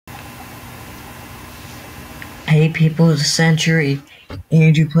Hey people of the century,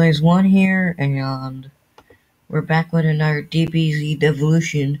 Andrew plays one here, and we're back with another DBZ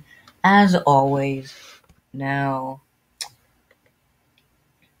Devolution, as always. Now,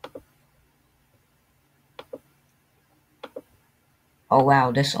 oh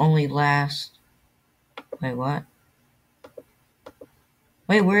wow, this only lasts, wait what?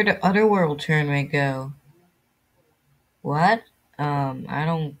 Wait, where'd the Otherworld tournament go? What? I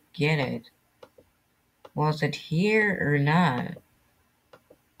don't get it. Was it here or not?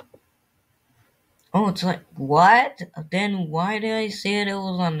 Oh, it's like, what? Then why did I say it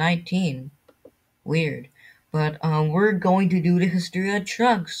was on 19? Weird. But, we're going to do the history of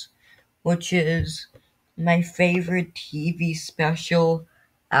TRUNKS, which is my favorite TV special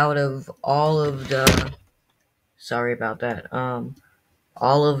out of all of the, sorry about that,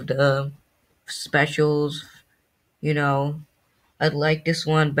 all of the specials, you know. I like this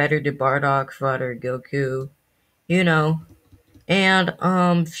one better than Bardock, Fodder, Goku, you know.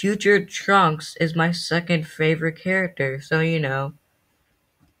 And, Future Trunks is my second favorite character, so you know.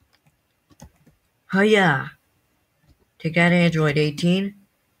 Oh yeah, take that Android 18.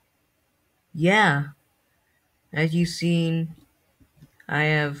 Yeah, as you've seen, I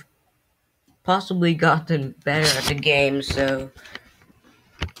have possibly gotten better at the game, so,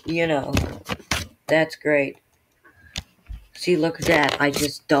 you know, that's great. See, look at that, I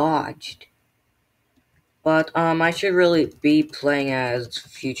just dodged. But, I should really be playing as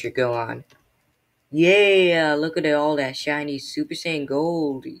Future Gohan. Yeah, look at all that shiny Super Saiyan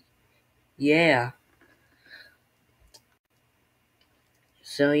Gold. Yeah.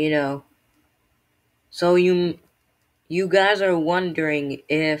 So, you know. So, you guys are wondering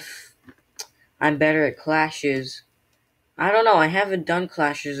if I'm better at clashes. I don't know, I haven't done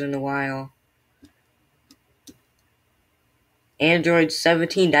clashes in a while. Android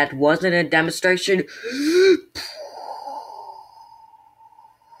 17, that wasn't a demonstration.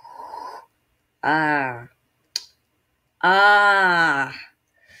 Ah.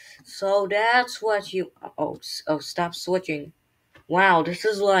 So that's what you... Oh, stop switching. Wow, this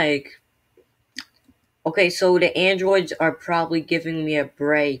is like... Okay, so the androids are probably giving me a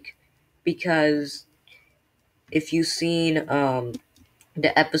break. Because if you've seen, the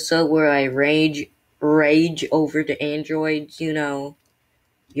episode where I rage over the androids, you know...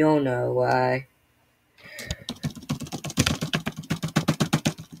 You'll know why.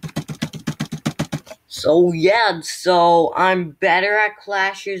 So yeah, so I'm better at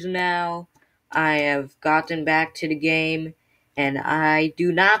clashes now. I have gotten back to the game, and I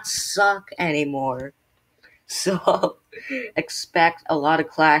do not suck anymore. So expect a lot of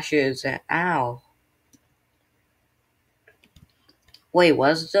clashes. Ow. Wait,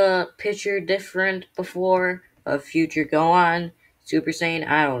 was the picture different before? Of Future Gohan? Super Saiyan?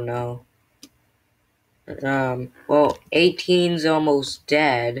 I don't know. Well, 18's almost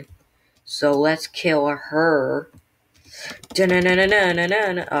dead. So let's kill her. No,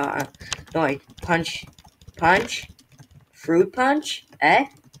 punch, fruit punch,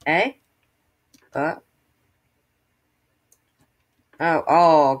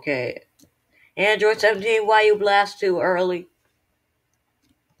 okay. Android 17, why you blast too early?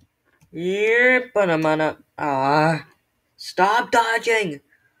 Yep, stop dodging.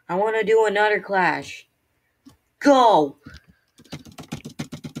 I want to do another clash. Go.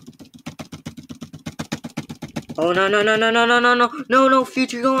 Oh, no,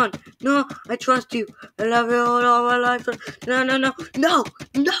 Future, go on. No, I trust you. I love you all my life. No.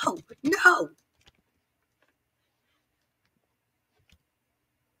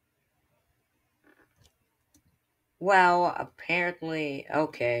 Well, apparently,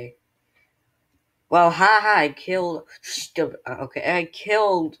 okay. Well, I killed, I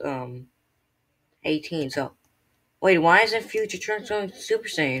killed, 18, so, wait, why isn't Future Trunks going Super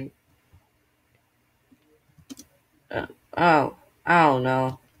Saiyan? I don't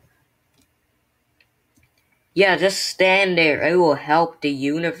know. Yeah, just stand there. It will help the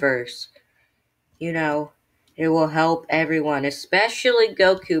universe. You know, it will help everyone, especially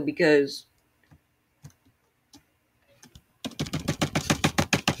Goku, because...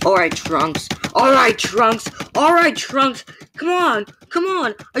 Alright, Trunks. Alright, Trunks. Come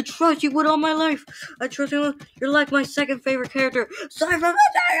on. I trust you with all my life. I trust you. You're like my second favorite character.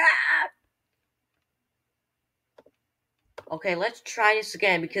 Okay, let's try this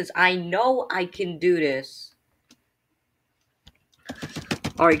again, because I know I can do this.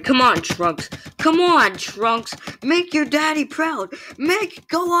 Alright, come on, Trunks. Make your daddy proud. Make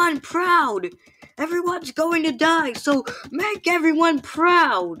Gohan proud. Everyone's going to die, so make everyone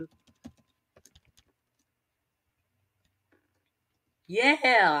proud.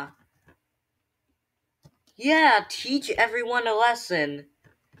 Yeah. Yeah, teach everyone a lesson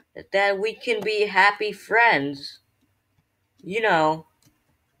that we can be happy friends, you know,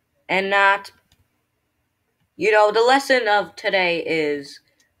 and not, the lesson of today is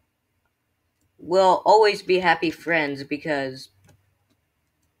we'll always be happy friends because,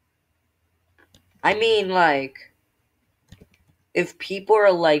 like, if people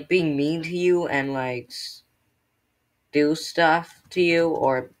are, like, being mean to you and, like, do stuff to you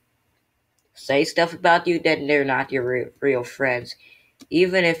or say stuff about you, then they're not your real friends.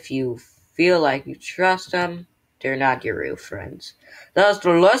 Even if you feel like you trust them, they're not your real friends. That's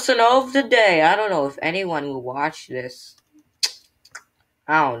the lesson of the day. I don't know if anyone will watch this.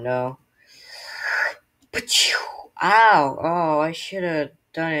 I don't know. Ow. Oh, I should have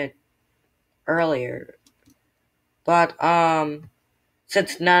done it earlier. But,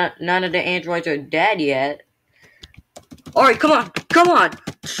 since none of the androids are dead yet. Alright, come on!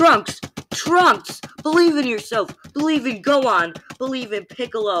 Trunks! Believe in yourself! Go on! Believe in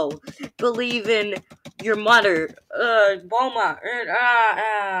Piccolo! Believe in your mother! Bulma!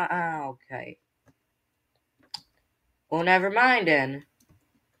 Okay. Well, never mind then.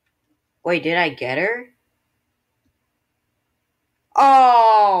 Wait, did I get her?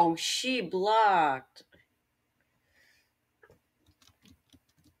 Oh, she blocked.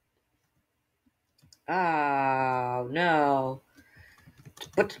 Oh, no.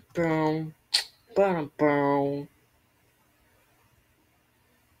 But boom. Boom.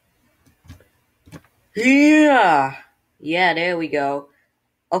 Yeah! Yeah, there we go.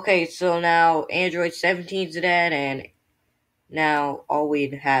 Okay, so now Android 17's dead, and now all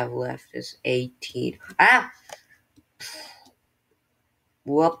we'd have left is 18. Ah!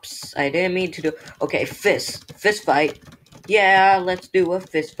 Whoops, I didn't mean to do. Okay, fist fight. Yeah, let's do a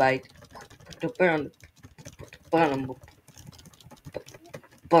fist fight.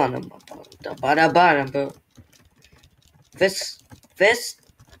 Fist,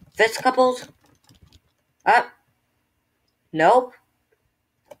 fist couples. Ah, nope.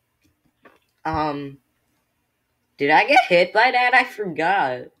 Did I get hit by that? I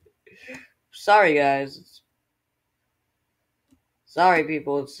forgot. Sorry, guys. Sorry,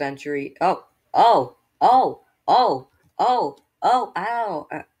 people of Century. Oh, ow. Oh!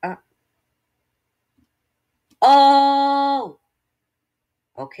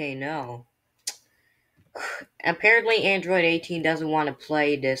 Okay, no. Apparently, Android 18 doesn't want to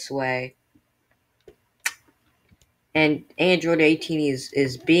play this way. And Android 18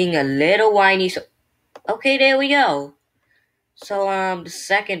 is being a little whiny, so... Okay, there we go. So, the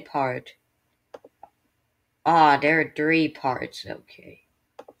second part. There are 3 parts, okay.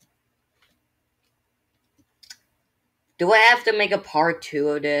 Do I have to make a part 2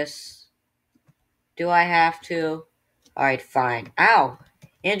 of this? Do I have to? Alright, fine. Ow!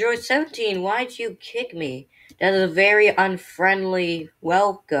 Android 17, why'd you kick me? That is a very unfriendly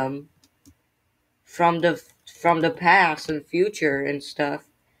welcome from the past and future and stuff.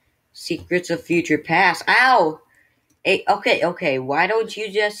 Secrets of future past. Ow! Hey, okay, why don't you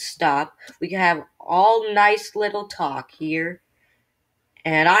just stop? We can have all nice little talk here.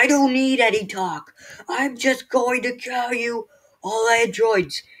 And I don't need any talk. I'm just going to kill you, all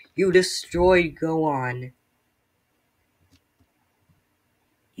androids. You destroyed, go on.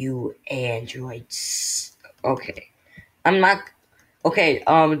 You androids. Okay. I'm not... Okay,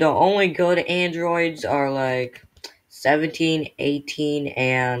 the only good androids are, like, 17, 18,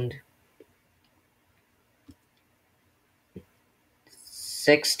 and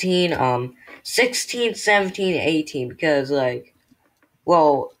 16, 16, 17, 18, because, like,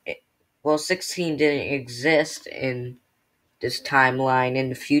 well, 16 didn't exist in this timeline, in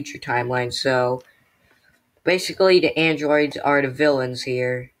the future timeline, so basically the androids are the villains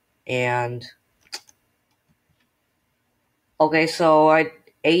here, and okay, so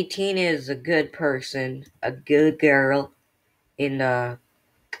 18 is a good person, a good girl in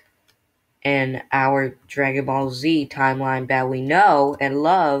our Dragon Ball Z timeline that we know and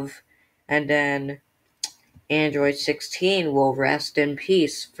love, and then Android 16 will rest in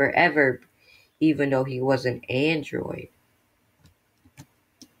peace forever, even though he was an android.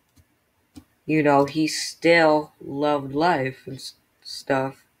 He still loved life and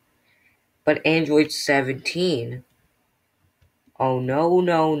stuff. But Android 17, oh no,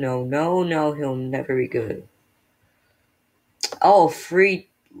 he'll never be good. Oh, free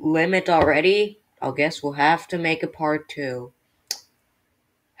limit already? I guess we'll have to make a part 2.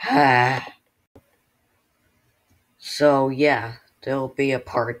 So yeah, there'll be a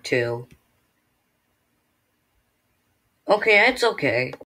part 2. Okay, it's okay.